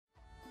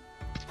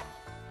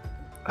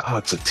Oh,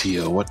 it's a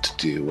Tio. What to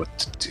do? What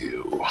to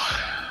do?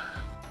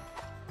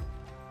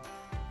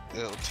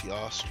 El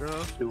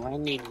Tiastra. Do I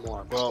need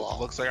more Well, claw?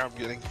 looks like I'm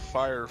getting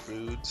fire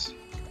foods.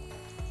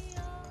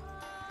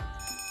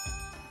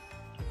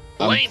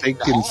 I'm Blame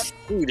thinking. the hot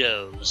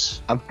Cheetos.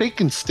 I'm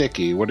thinking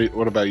sticky. What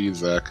about you,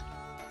 Zach?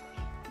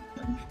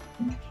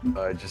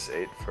 I just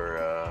ate for,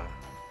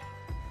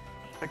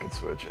 I could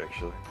switch,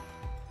 actually.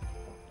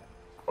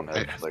 I don't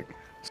have, like,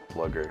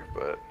 Slugger,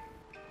 but...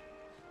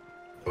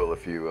 Well,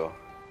 if you will.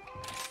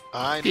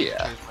 I need to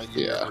Yeah, change my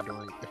gear yeah.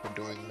 if we're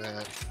doing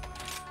that.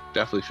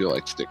 Definitely feel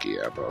like sticky,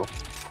 yeah, bro.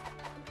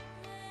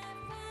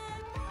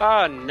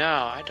 Oh no,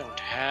 I don't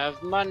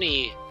have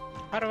money.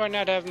 How do I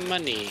not have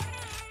money?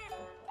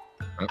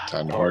 Oh,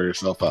 time to whore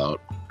yourself out.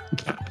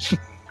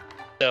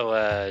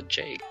 So,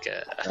 Jake,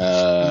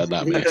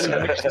 Not me,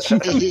 sorry.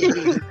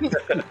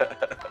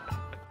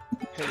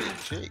 Hey,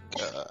 Jake.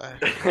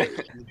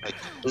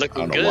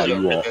 looking I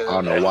don't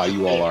good. know why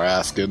you all are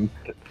asking.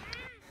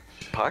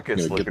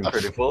 Pocket's Yeah, get looking the-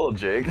 pretty full,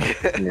 Jake.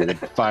 I'm gonna get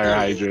the fire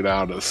hydrant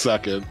out in a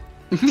second.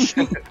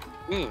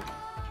 Mm.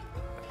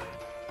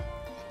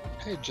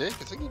 Hey, Jake,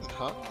 is it getting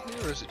hot in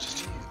here, or is it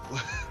just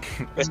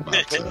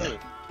you?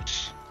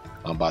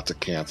 I'm about to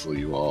cancel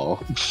you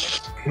all.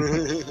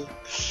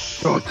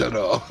 Oh,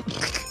 no.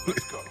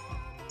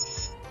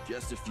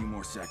 Just a few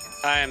more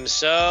seconds. I am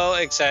so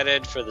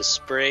excited for the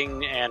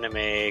spring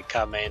anime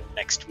coming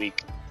next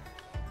week.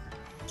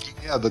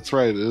 Yeah, that's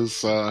right.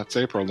 It's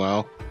April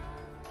now.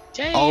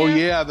 Yeah. Oh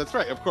yeah, that's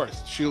right. Of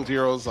course, Shield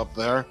Heroes up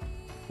there.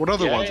 What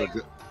other Yeah. ones are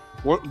good?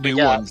 What new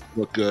Yeah. ones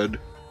look good?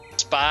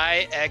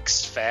 Spy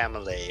X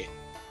Family.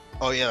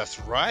 Oh, yeah, that's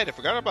right. I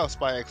forgot about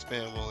Spy X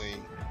Family.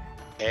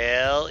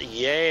 Hell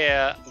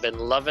yeah. Been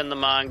loving the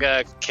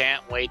manga.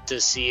 Can't wait to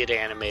see it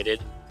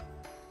animated.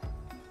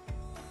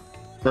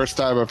 First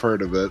time I've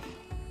heard of it.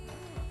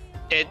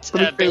 It's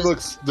But it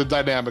looks. The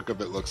dynamic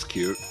of it looks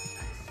cute.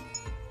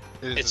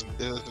 It It's-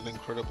 is an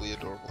incredibly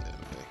adorable anime.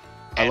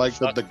 I and like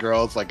that fuck- the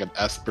girl's like an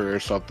Esper or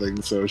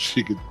something, so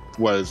she could.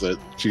 What is it?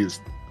 She's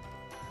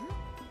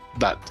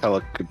not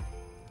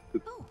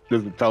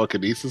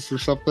telekinesis or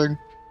something.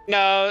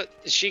 No,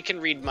 she can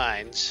read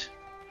minds.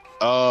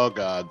 Oh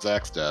god,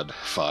 Zach's dead.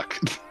 Fuck.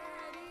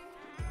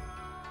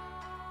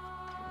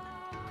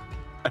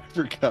 I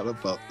forgot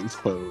about this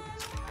pose.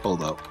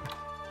 Hold up.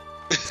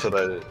 That's what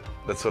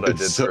I It's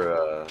did so-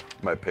 for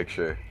my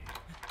picture.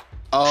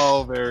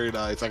 Oh, very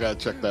nice. I gotta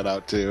check that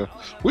out too.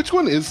 Which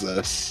one is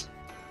this?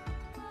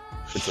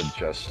 It's a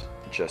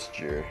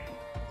gesture,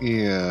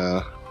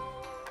 Yeah.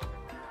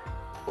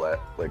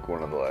 like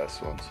one of the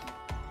last ones.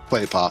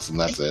 Play possum,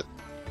 that's it.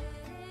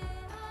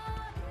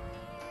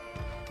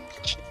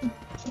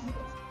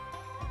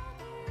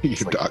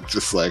 Your dog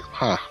just like,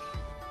 huh.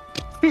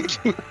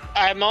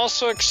 I'm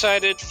also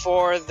excited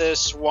for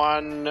this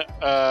one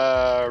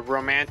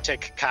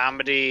romantic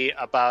comedy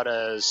about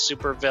a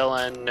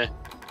supervillain.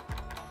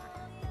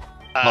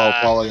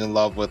 Falling in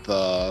love with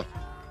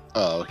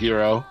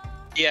hero.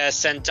 Yeah,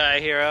 Sentai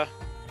hero.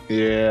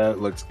 Yeah, it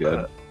looks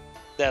good.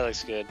 That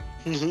looks good.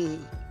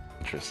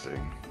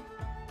 Interesting.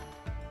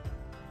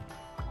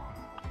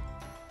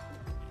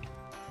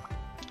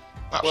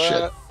 Oh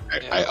Well,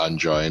 shit. I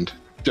unjoined.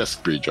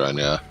 Just rejoined,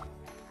 yeah.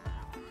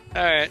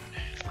 Alright.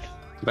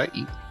 Did I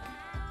eat?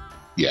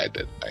 Yeah, I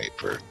did. I ate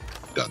for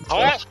done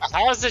How, stuff.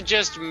 how is it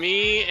just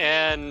me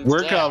and We're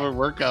Zach? coming,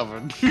 we're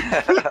coming.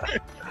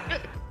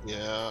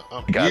 Yeah,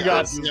 You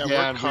got this. this, yeah, Dan.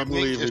 we're We coming.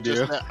 believe It's in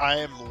just you. that I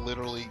am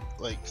literally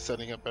like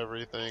setting up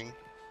everything.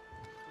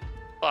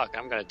 Fuck,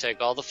 I'm gonna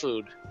take all the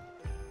food.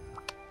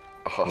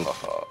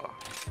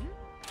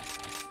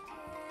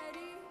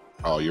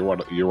 Oh, you're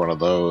one of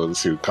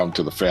those who come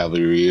to the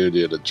family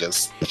reunion and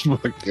just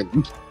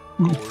fucking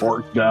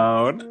fork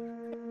down.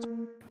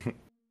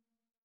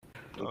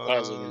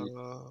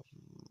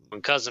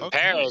 When Cousin Okay.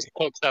 Paris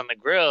cooks on the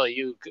grill,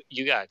 you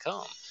gotta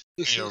come.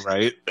 You're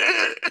right.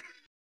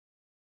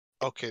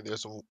 Okay,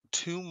 there's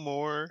two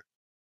more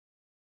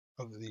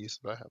of these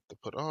that I have to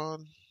put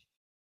on.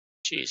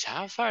 Jeez,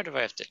 how far do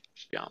I have to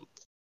jump?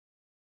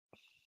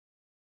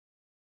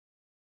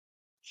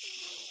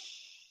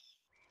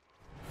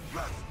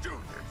 Let's do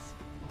this.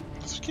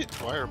 Let's get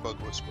Firebug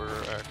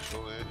Whisperer,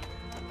 actually.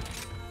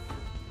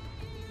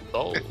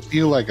 Oh, I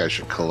feel like I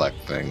should collect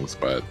things,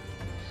 but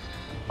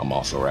I'm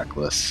also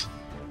reckless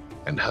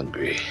and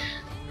hungry.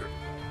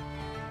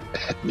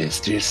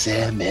 Mr.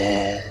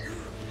 Salmon,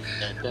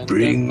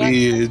 bring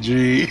me a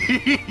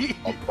dream.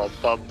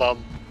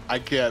 Bum. I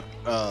can't.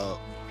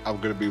 I'm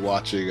gonna be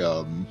watching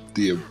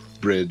the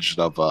abridged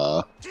of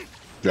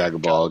Dragon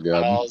Ball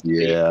again. Balls,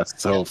 Yeah,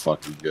 so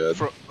fucking good.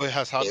 Wait,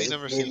 has Javi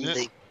never seen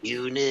it?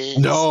 Unit.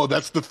 No,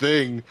 that's the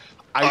thing.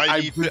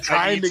 I've been I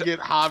trying need to get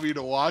Javi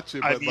to watch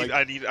it, but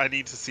I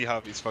need to see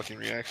Javi's fucking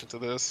reaction to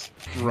this.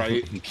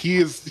 right, he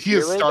has Here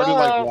we started go.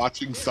 like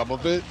watching some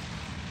of it,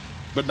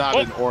 but not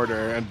in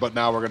order. But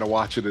now we're gonna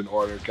watch it in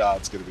order. God,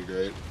 it's gonna be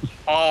great.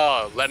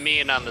 Oh, let me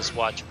in on this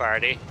watch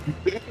party.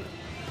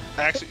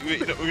 Actually,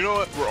 you know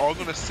what? We're all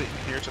gonna sit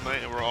in here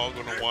tonight and we're all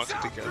gonna watch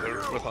it together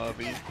with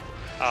Javi.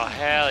 Oh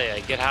hell yeah,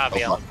 get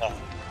Javi Oh, on the phone.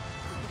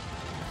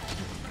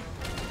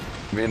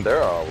 I mean,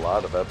 there are a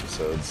lot of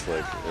episodes.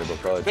 Like, it'll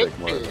probably take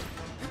more.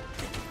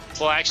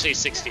 Well, actually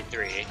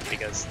 63,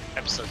 because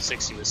episode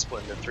 60 was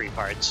split into 3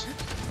 parts.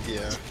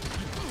 Yeah.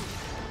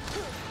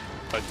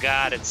 But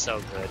God, it's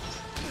so good.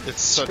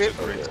 It's such a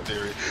great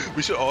theory.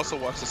 We should also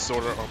watch the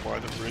Sword Art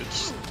Online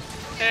Abridged.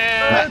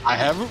 I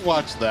haven't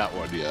watched that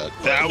one yet.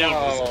 That one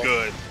was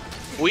good.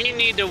 We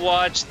need to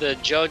watch the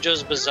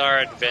JoJo's Bizarre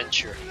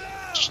Adventure.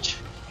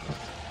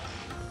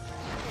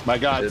 My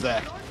God,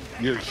 Zach,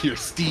 your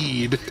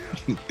steed.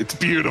 It's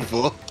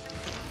beautiful.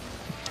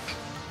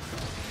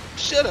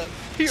 Shut up.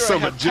 Here So I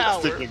have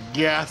majestic power. and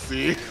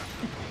gassy.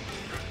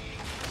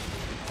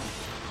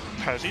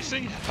 Has he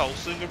seen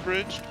Hellsing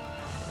Abridged?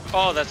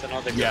 Oh, that's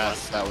another good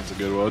Yes, that was a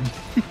good one.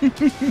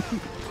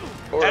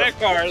 one. And of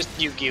course,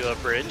 Yu-Gi-Oh!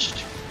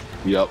 Abridged.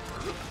 Yep.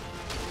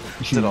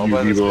 Is it all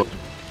by the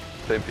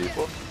same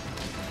people?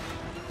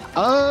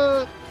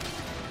 I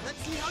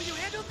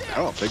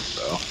don't think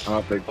so. I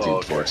don't think Team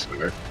okay. Force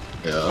are.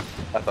 Yeah.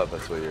 I thought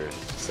that's what you were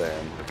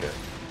saying. Okay.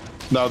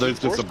 No, there's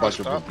just a Force bunch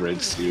of stop.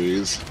 abridged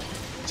series.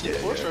 Yeah,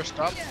 Force yeah. or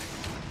stop.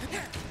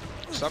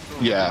 Stop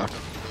doing Yeah.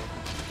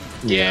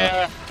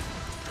 Yeah.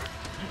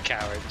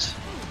 Cowards.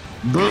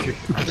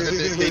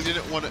 they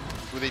didn't want to.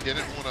 They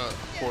didn't want a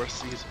 4th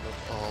season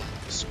of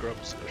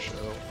Scrubs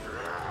show.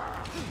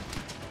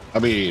 I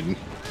mean,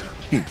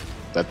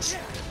 that's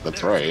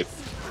right.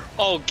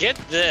 Oh, get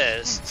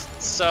this.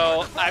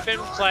 So, I've been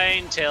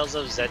playing Tales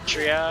of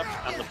Zetria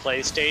on the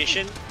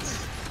PlayStation,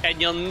 and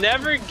you'll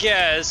never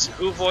guess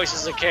who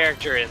voices a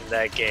character in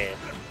that game.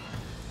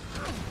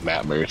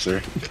 Matt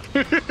Mercer.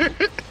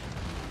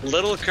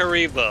 Little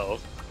Karibo.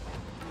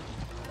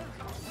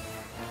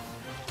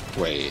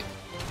 Wait,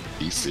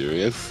 are you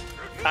serious?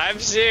 I'm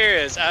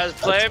serious. I was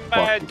playing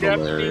my fucking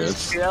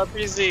Japanese hilarious.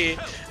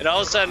 RPG, and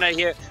all of a sudden I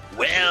hear,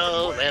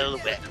 well.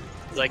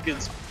 Like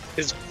his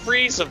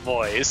Frieza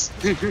voice.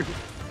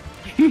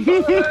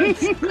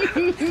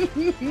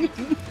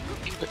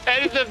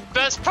 And the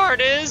best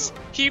part is,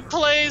 he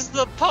plays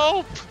the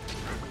Pope.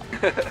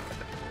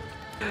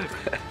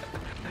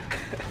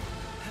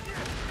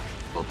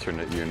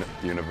 Alternate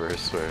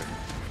universe where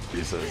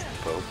Frieza is the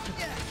Pope.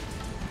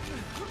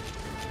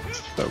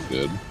 So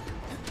good.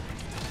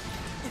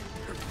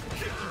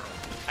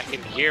 I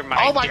can hear my.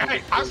 Oh my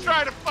God! I was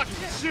trying to fucking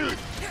shoot.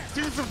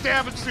 Do some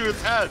damage to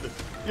his head.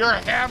 You're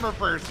a hammer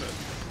person.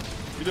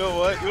 You know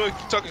what? You want to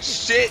keep talking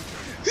shit?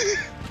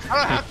 I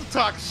don't have to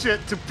talk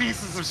shit to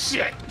pieces of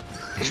shit.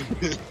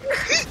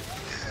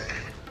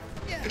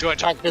 Do I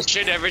talk this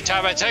shit every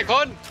time I take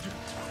one?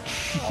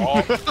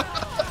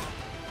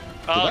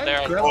 Oh,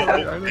 there I go.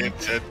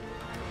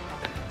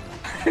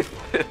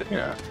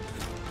 Yeah.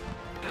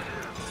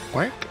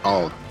 What?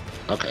 Oh,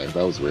 okay.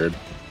 That was weird.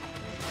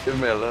 Leave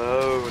me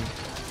alone.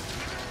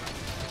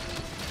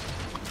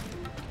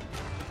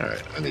 All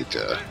right, I need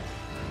to.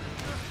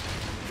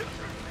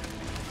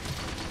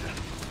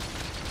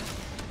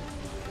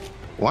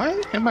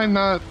 Why am I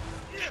not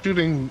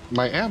shooting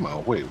my ammo?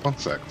 Wait, 1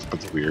 sec.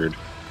 That's weird.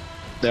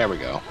 There we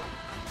go.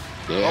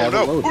 Yeah, Oh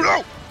no! loaded. Oh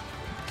no!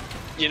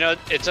 You know,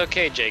 it's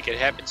okay, Jake. It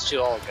happens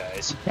to all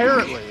guys.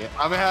 Apparently,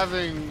 I'm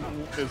having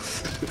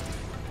this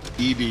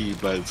ED,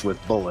 but it's with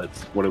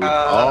bullets. What do we? Uh,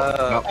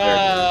 no, there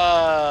it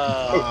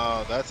is.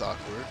 Oh, that's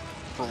awkward.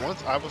 For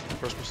once, I was the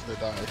first person to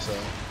die, so.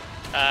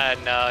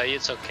 No,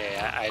 it's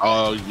okay.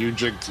 Oh, you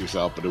jinxed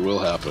yourself, but it will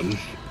happen. I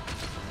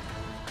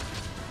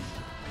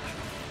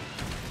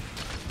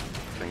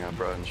think I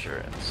brought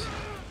insurance.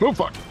 Oh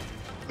fuck!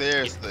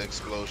 There's the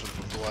explosion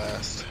from the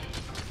blast.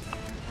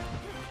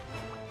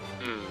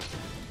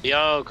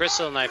 Yo,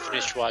 Crystal and I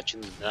finished watching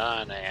the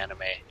Nana anime.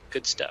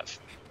 Good stuff.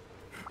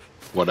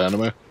 What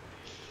anime?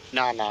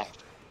 Nana.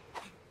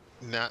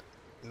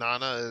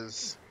 Nana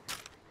is.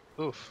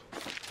 Oof.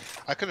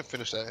 I couldn't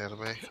finish that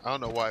anime. I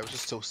don't know why. It was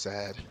just so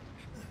sad.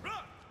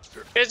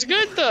 It's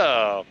good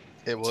though.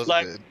 It was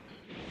Like- good.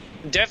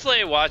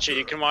 Definitely watch it.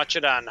 You can watch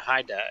it on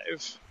High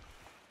Dive.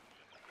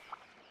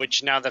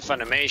 Which now that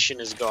Funimation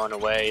is going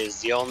away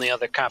is the only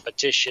other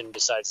competition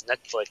besides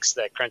Netflix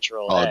that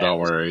Crunchyroll Oh, has. don't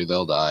worry,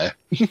 they'll die.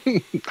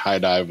 High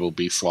Dive will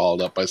be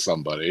swallowed up by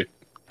somebody.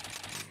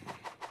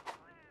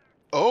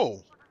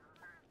 Oh!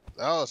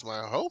 That was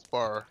my health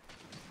bar.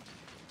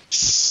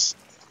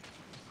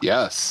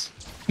 Yes.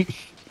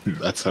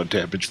 That's how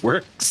damage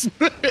works.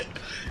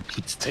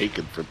 It's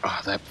taken from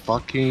that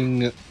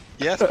fucking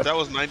Yes, but that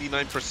was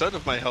 99%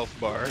 of my health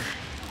bar.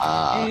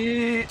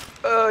 He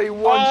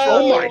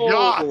Oh my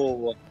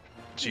God.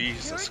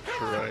 Jesus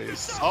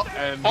Christ. Oh,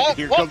 and Oh,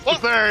 here oh, comes oh. the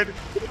third.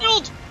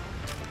 Killed!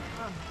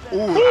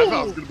 Ooh, I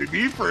thought it was gonna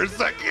be me for a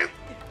second.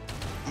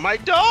 My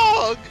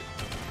dog!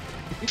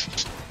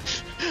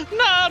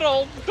 Not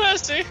old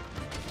Bessie!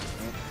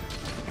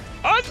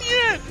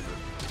 Onion!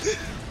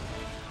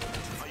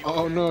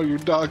 Oh no, your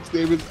dog's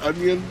name is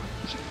Onion?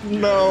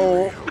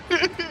 No.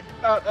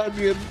 Not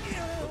Onion.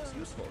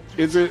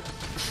 Is it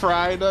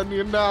fried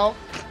onion now?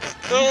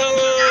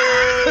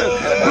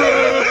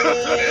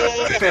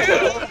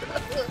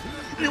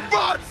 You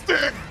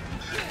monster!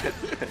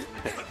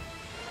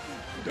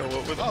 You know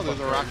what? Oh, there's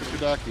a rocket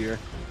duck here.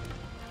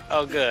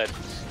 Oh, good.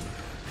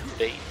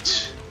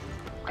 Bait.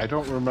 I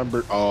don't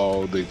remember.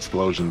 Oh, the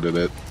explosion did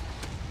it.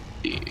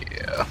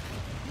 Yeah.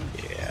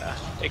 Yeah,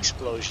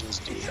 explosions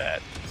do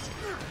that.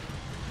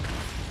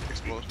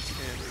 Explosions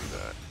can do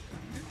that.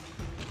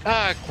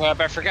 Ah, crap,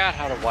 I forgot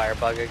how to wire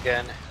bug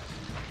again.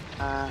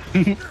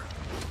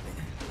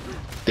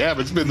 Damn,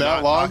 it's been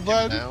that Not long, knock him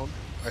bud. down,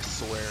 I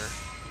swear.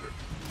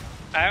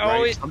 I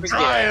always I'm forget.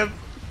 trying.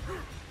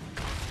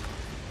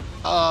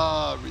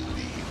 Ah,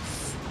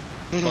 release.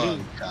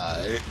 Fun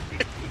guy.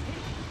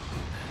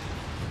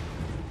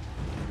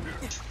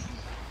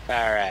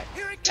 Alright,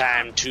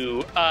 time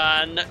to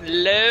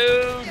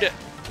unload.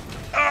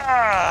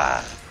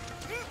 Ah!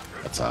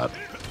 That's hot.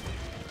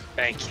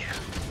 Thank you.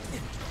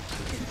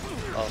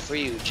 All for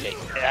you, Jake.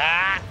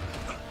 Ah!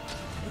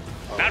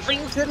 Not for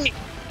you, Sydney.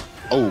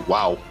 Oh,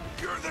 wow.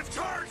 You're the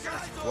target.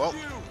 Well,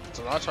 it's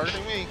not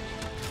targeting me.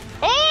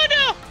 Oh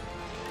no!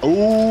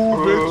 Oh,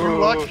 bitch, you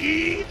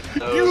lucky.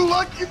 No. You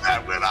lucky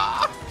that went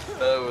off.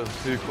 That was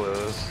too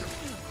close.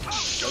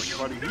 That's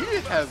funny.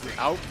 He has it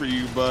out for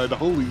you, bud.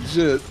 Holy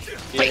shit.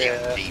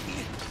 Yeah.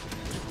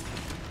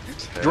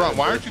 Gerrant,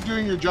 why aren't you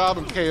doing your job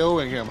and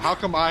KOing him? How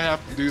come I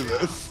have to do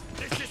this?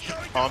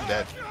 Oh, I'm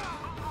dead.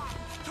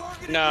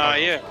 No,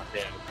 you.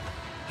 Yeah.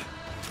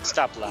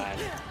 Stop lying.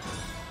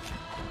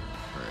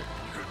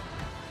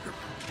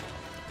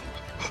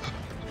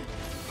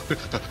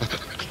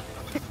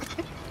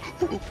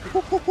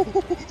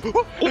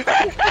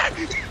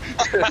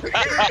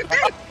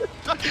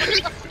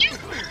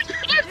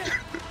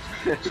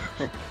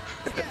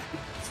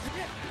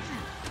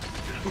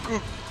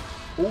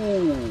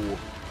 Ooh.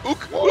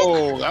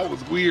 Oh, that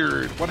was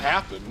weird. What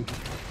happened?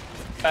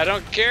 I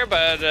don't care,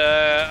 but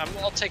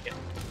I'll take it.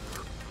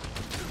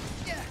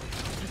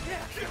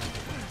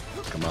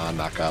 Come on,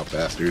 knockout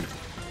bastard.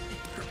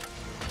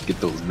 Get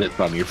those bits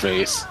on your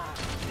face.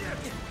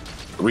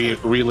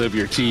 Relive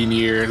your teen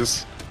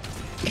years.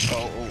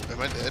 Oh, am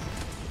I dead?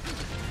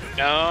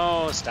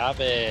 No, stop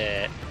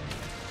it.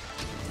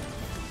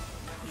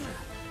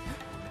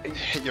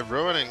 You're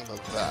ruining the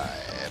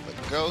vibe.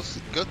 Go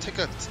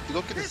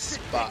get a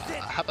spa,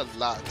 have a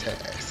latte,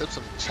 sip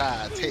some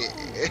chai tea.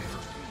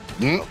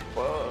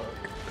 Fuck.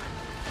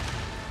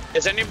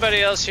 Has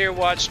anybody else here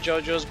watched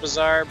JoJo's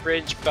Bizarre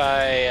Bridge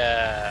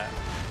by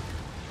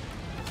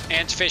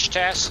Antfish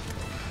Tass?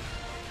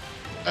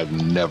 I've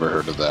never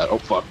heard of that. Oh,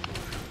 fuck.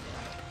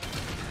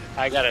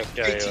 I gotta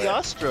show Hey, you. it.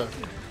 Tiastra,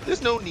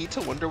 there's no need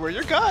to wonder where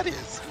your god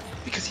is,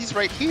 because he's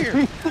right here.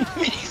 And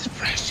he's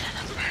fresh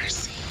out of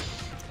mercy.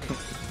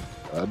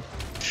 God.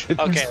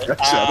 Okay, Shut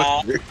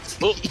up.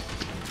 oh.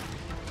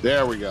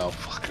 There we go.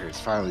 Fucker, it's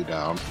finally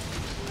down.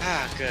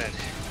 Ah, good.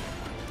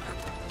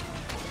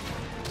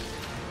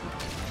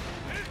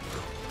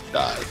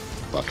 Die.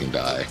 Fucking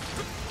die.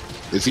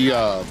 Is he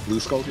blue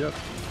skull yet?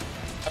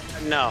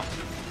 No.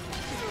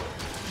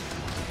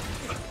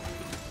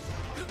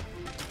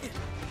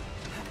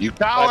 You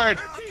coward!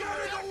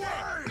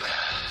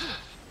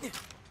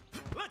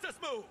 Let us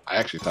move. I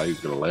actually thought he was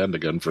gonna land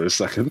again for a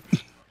second.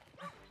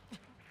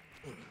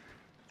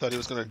 Thought he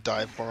was gonna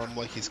dive bomb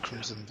like he's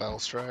Crimson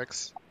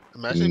Valstrax.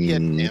 Imagine if he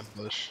had an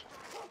ambush.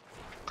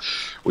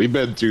 We've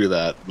been through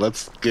that.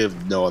 Let's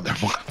give no other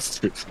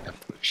monsters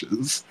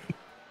ambushes.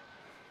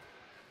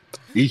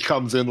 He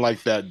comes in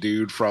like that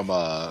dude from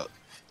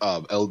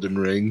Elden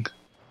Ring.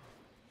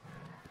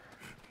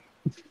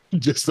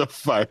 Just a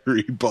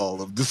fiery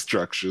ball of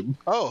destruction.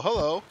 Oh,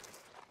 hello.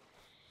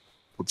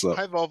 What's up?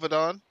 Hi,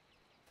 Volvidon.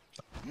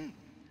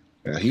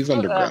 Yeah, he's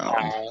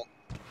underground.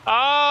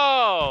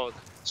 Oh,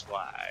 that's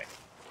why.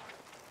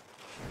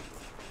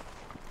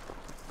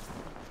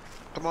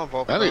 Come on, Am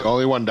I the Volvidon.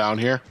 only one down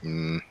here?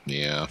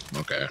 Yeah,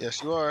 okay.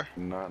 Yes, you are.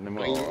 Not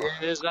anymore.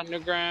 It is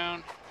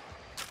underground.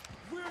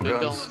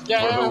 Guns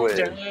Down, for the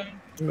win. down.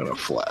 I'm gonna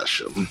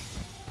flash him.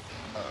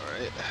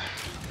 Alright.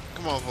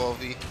 Come on,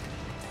 Volvi.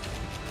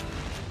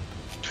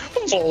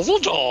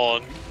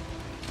 Volvidon.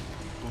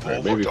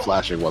 Alright, maybe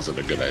flashing wasn't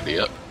a good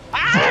idea.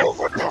 Oh,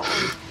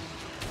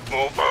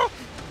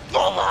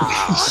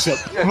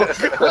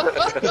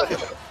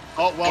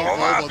 well,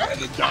 Volva's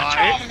gonna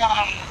die.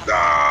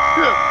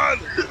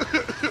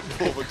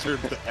 Volva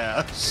turned to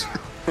ash.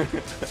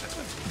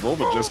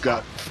 Volva just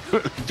got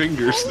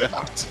finger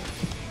snapped.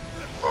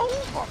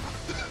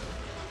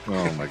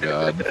 Oh my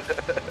god.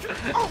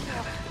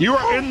 You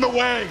are in the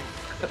way!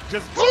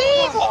 Just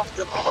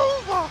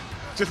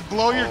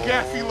blow your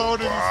gassy load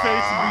in his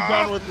face and be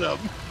done with them.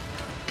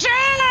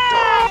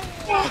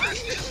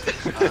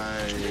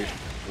 I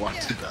want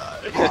to die.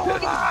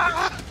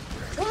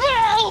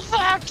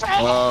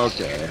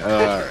 Okay,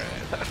 alright.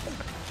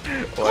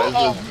 Why is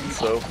this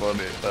so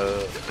funny?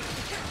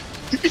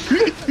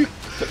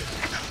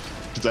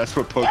 That's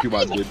what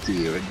Pokemon did to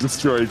you. It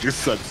destroyed your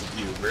sense of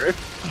humor.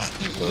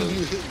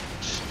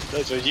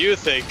 That's what you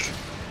think.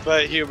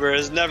 But humor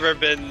has never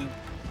been.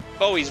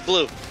 Oh, he's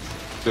blue.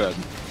 Good.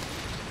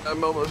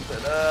 I'm almost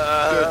dead.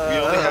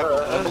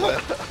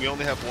 Good. We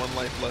only have one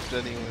life left,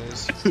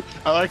 anyways.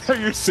 I like how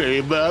you're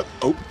saying that.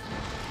 Oh.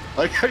 I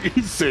like how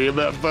you're saying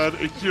that, bud,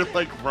 and you're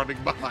like running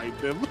behind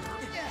him.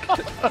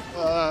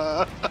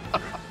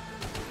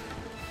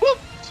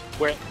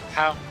 Where?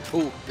 How?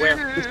 Who?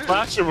 Where?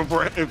 Flash him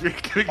before if you're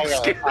getting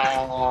scared.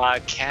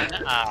 Can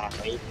I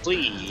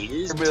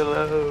please? Leave me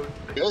alone.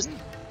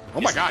 Oh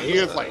my god, he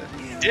is like.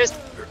 This.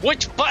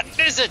 Which button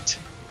is it?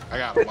 I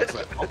got it. What's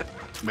that? Oh,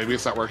 maybe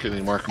it's not working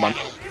anymore. Come on.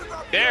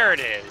 There it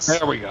is.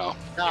 There we go.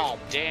 Oh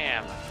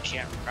damn! I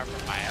can't remember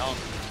my own.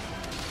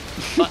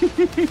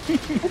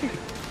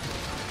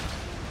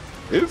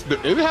 It has been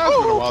a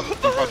while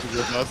since you fucking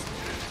with us.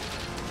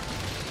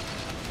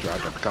 Try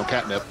to become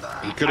catnip.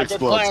 He could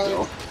explode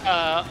still.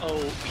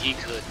 He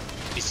could.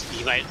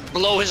 He might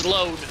blow his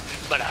load,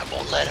 but I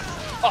won't let him.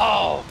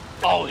 Oh,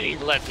 he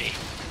let me.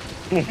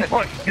 Oh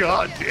my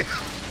god, dude.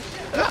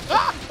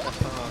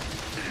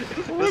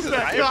 Listen,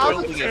 that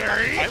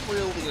I'm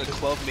wielding a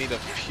club made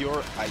of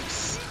pure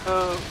ice.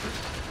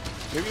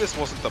 Maybe this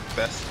wasn't the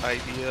best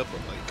idea, but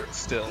like,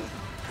 still.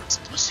 This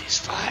pussy's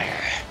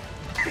fire.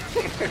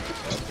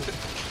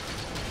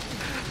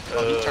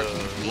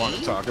 You want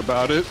to talk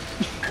about it?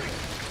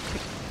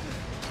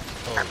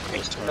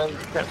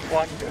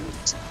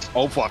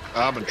 Oh fuck,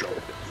 I'm in trouble.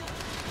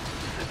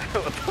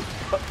 What the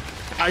fuck?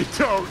 I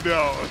don't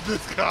know.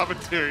 This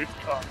commentary's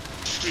gone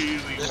really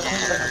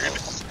weird.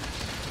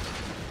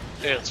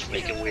 Let's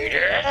make it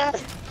weirder.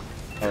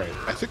 Alright,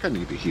 I think I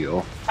need to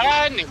heal.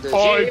 I need to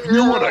Oh, heal. if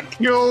you would have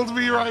killed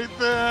me right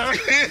there!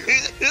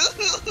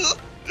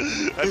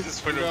 I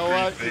just put You know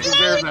what? You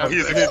deserve that.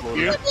 Thank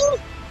you.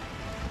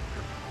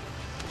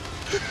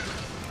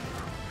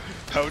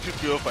 How would you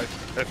feel if I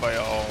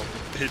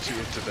hit you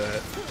into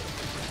that?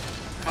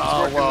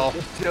 Oh, well.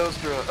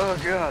 Teostra. Oh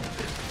god.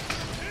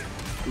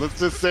 Let's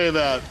just say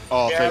that.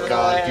 Oh, thank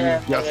God. You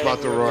were just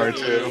about to roar,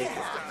 too.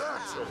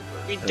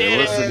 We Hey, did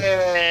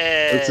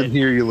it. Listen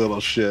here, you little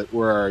shit.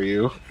 Where are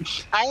you?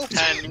 Hi,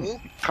 honey.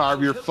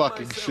 Carve your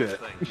fucking shit.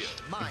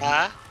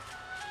 Huh?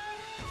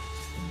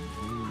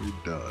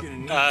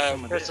 You're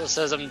done. Crystal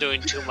says I'm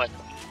doing too much.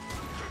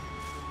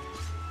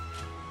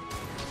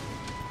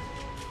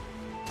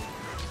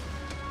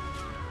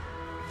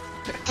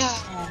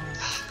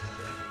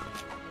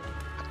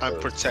 I'm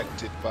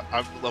protected, but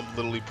I'm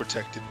literally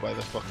protected by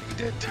the fucking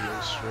dead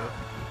Teostra.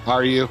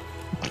 Are you?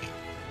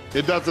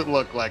 It doesn't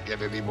look like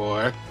it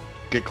anymore.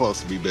 Get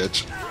close to me,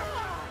 bitch.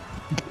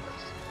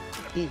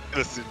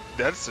 Listen,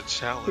 that's a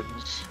challenge.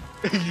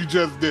 You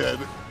just did.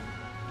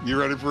 You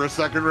ready for a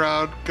second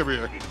round? Come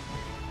here.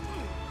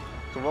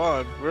 Come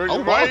on, why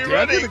Oh, are you dude, I'm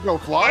running? gonna go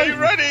Why are flying. you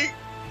running?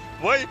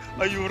 Why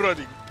are you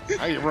running?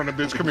 I ain't running,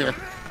 bitch. Come here.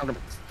 I'm gonna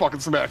fucking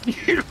smack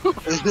you.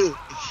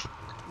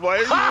 Why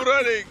are you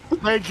running?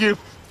 Thank you.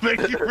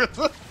 Thank you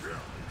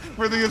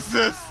for the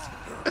assist.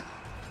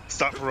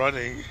 Stop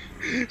running.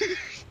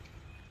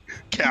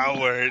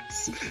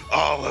 Cowards,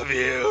 all of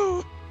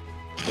you.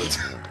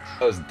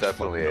 I was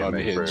definitely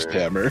aiming Unhinged for.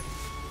 hammer.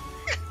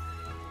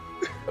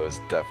 I was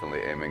definitely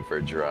aiming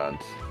for Gerrant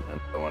and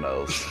someone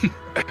else.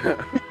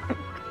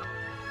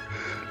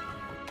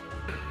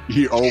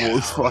 He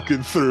almost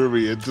fucking threw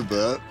me into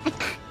that.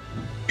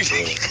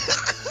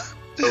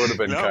 That would have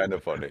been No. kind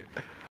of funny.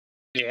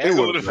 Yeah. It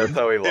would have That's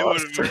how he It would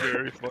lost. have been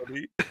very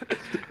funny.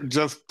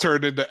 just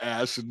turned into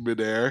ash in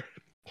midair.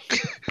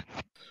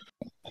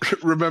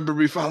 Remember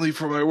me fondly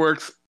for my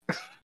works.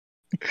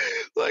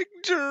 Like,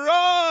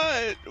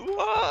 Gerard,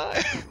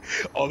 why?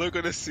 All they're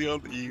gonna see on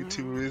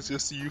YouTube is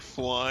just you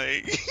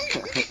flying.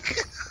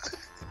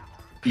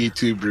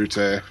 E2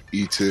 Brute.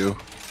 E2.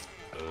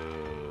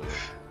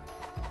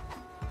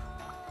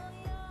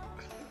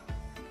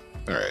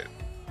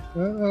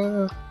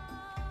 Alright.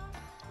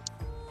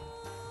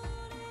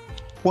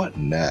 What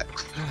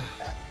next?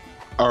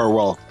 Or,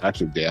 well,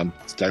 actually, damn.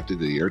 It's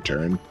technically your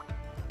turn.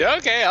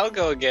 Okay, I'll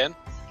go again.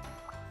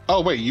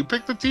 Oh, wait, you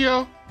picked the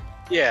TO?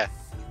 Yeah.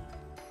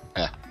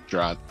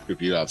 Draw.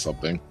 If you have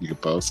something, you can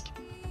post.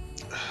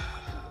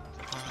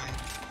 Fine.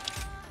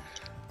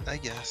 I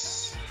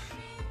guess.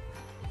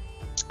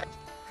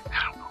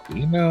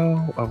 You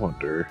know, I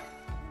wonder.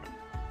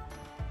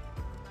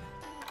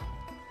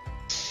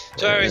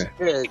 Sorry, Okay.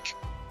 Jake.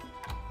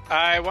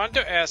 I wanted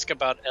to ask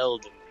about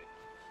Elden Ring.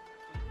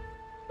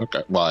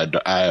 Okay. Well,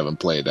 I haven't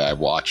played it. I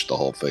watched the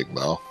whole thing,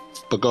 though.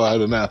 But go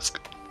ahead and ask.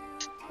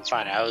 It's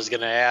fine. I was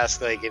gonna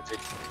ask, like,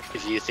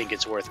 if you think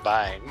it's worth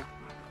buying.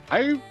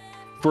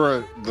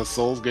 For the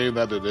Souls game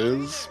that it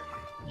is,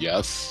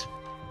 yes.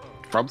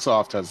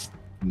 FromSoft has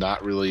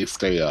not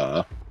released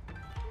a.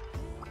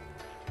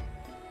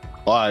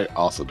 Well, I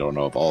also don't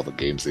know of all the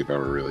games they've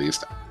ever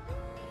released.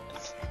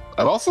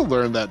 I've also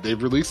learned that they've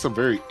released some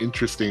very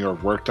interesting or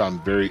worked on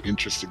very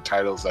interesting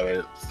titles that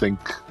I think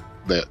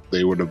that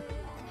they would have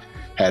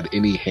had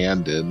any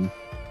hand in.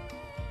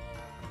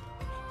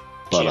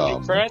 But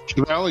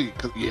Candy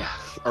Crush? yeah,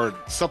 or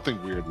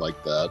something weird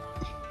like that.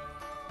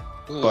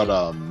 Hmm. But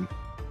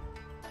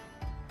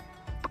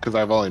because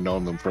I've only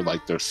known them for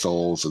like their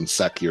Souls and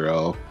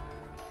Sekiro.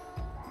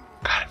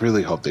 God, I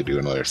really hope they do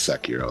another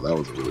Sekiro. That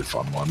was a really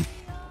fun one.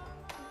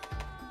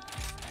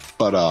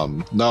 But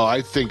no,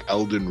 I think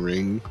Elden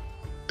Ring,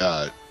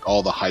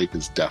 all the hype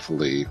is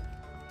definitely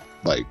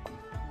like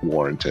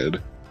warranted.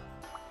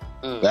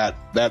 Not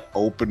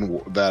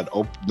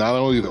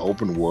only the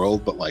open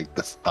world, but like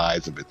the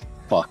size of it's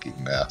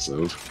fucking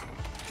massive.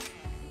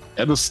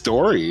 And the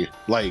story,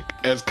 like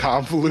as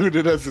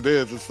convoluted as it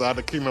is, it's not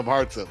a Kingdom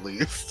Hearts at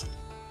least.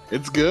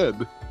 It's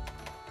good.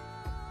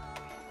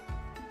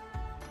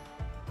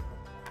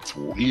 It's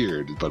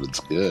weird, but it's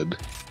good.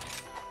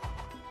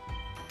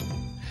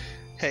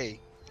 Hey,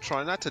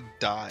 try not to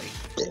die.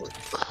 Oh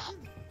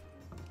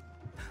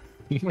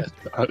my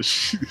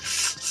gosh,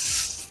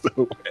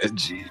 so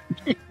edgy.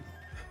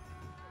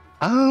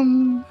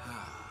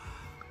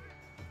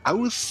 I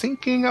was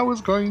thinking I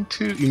was going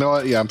to. You know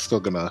what? Yeah, I'm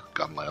still gonna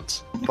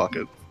Gunlance. Fuck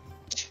it.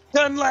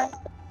 Gunlance.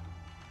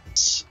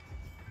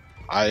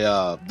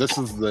 This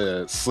is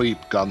the sleep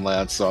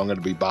Gunlance, so I'm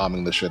gonna be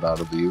bombing the shit out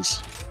of these.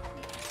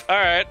 All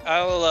right,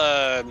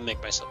 I'll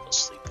make myself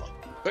asleep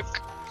quick.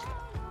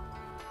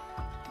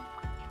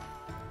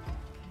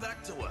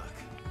 Back to work.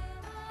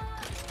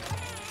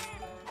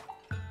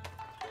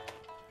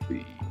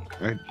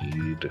 I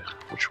need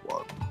which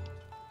one?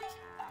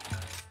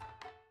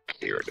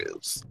 Here it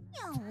is.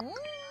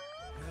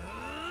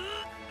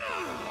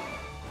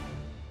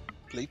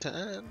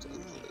 Playtime.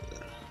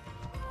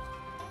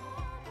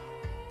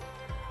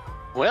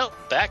 Well,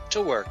 back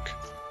to work.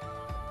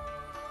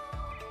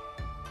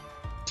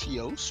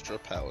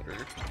 Teostra powder.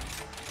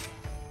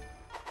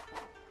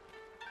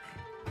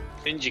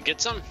 Didn't you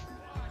get some?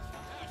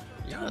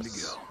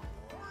 Yes.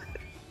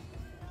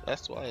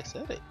 That's why I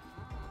said it.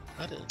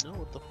 I didn't know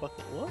what the fuck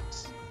it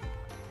was.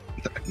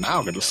 Now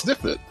I'm gonna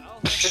sniff it.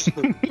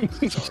 Sorry,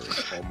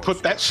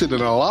 Put that shit in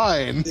a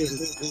line.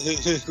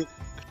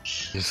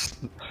 Just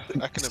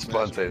I can imagine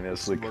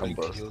spontaneously snorting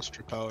combust.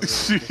 Teostra powder.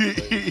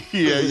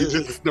 Yeah, you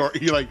just snort.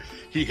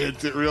 He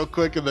hits it real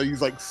quick, and then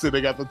he's like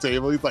sitting at the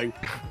table. He's like,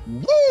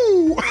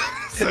 "Woo!"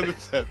 Said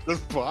his head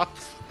just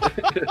pops.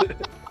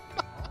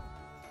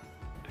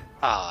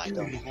 I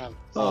don't have.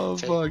 Oh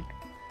okay. fuck!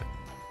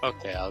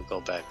 Okay, I'll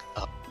go back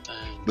up.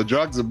 The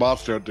drugs in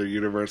Monster Hunter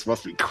universe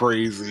must be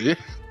crazy.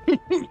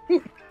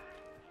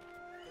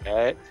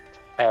 Okay.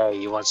 Hey,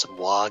 you want some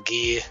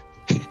Woggi?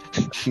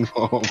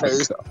 Oh my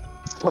God.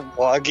 Some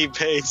Woggi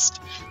paste.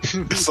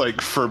 It's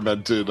like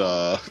fermented,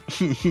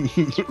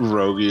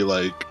 roguey,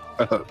 like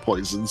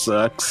poison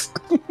sex.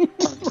 Good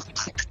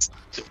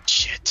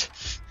shit.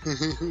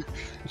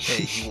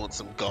 Hey, you want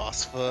some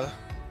Gossfa?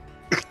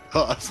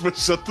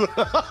 Shut the.